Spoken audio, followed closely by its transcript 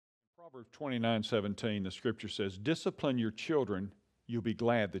Proverbs 29:17, the scripture says, "Discipline your children, you'll be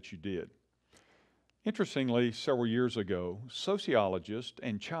glad that you did." Interestingly, several years ago, sociologists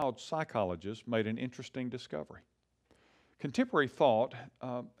and child psychologists made an interesting discovery. Contemporary thought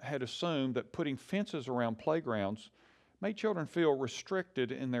had assumed that putting fences around playgrounds made children feel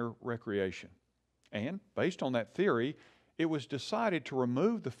restricted in their recreation. And based on that theory, it was decided to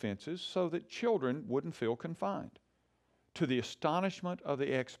remove the fences so that children wouldn't feel confined. To the astonishment of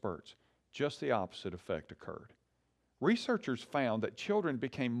the experts, just the opposite effect occurred. Researchers found that children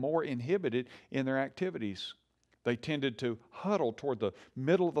became more inhibited in their activities. They tended to huddle toward the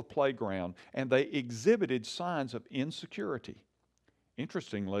middle of the playground, and they exhibited signs of insecurity.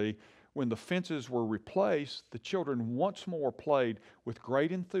 Interestingly, when the fences were replaced, the children once more played with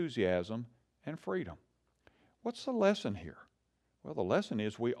great enthusiasm and freedom. What's the lesson here? Well, the lesson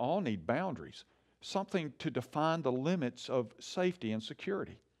is we all need boundaries, something to define the limits of safety and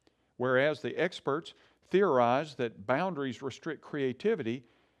security. Whereas the experts theorize that boundaries restrict creativity,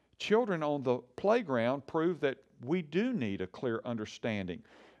 children on the playground prove that we do need a clear understanding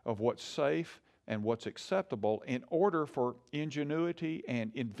of what's safe and what's acceptable in order for ingenuity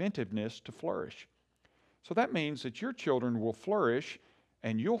and inventiveness to flourish. So that means that your children will flourish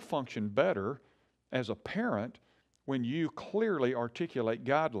and you'll function better as a parent when you clearly articulate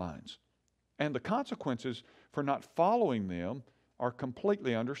guidelines. And the consequences for not following them are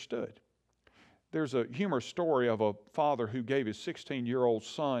completely understood. There's a humorous story of a father who gave his 16-year-old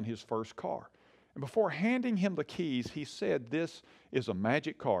son his first car. And before handing him the keys, he said, "This is a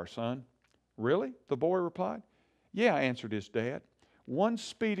magic car, son." "Really?" the boy replied. "Yeah," answered his dad. "One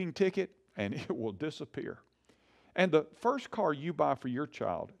speeding ticket and it will disappear." And the first car you buy for your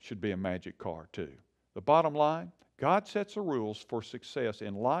child should be a magic car too. The bottom line, God sets the rules for success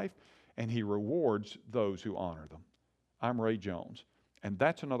in life, and He rewards those who honor them. I'm Ray Jones, and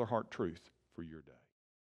that's another heart truth for your day.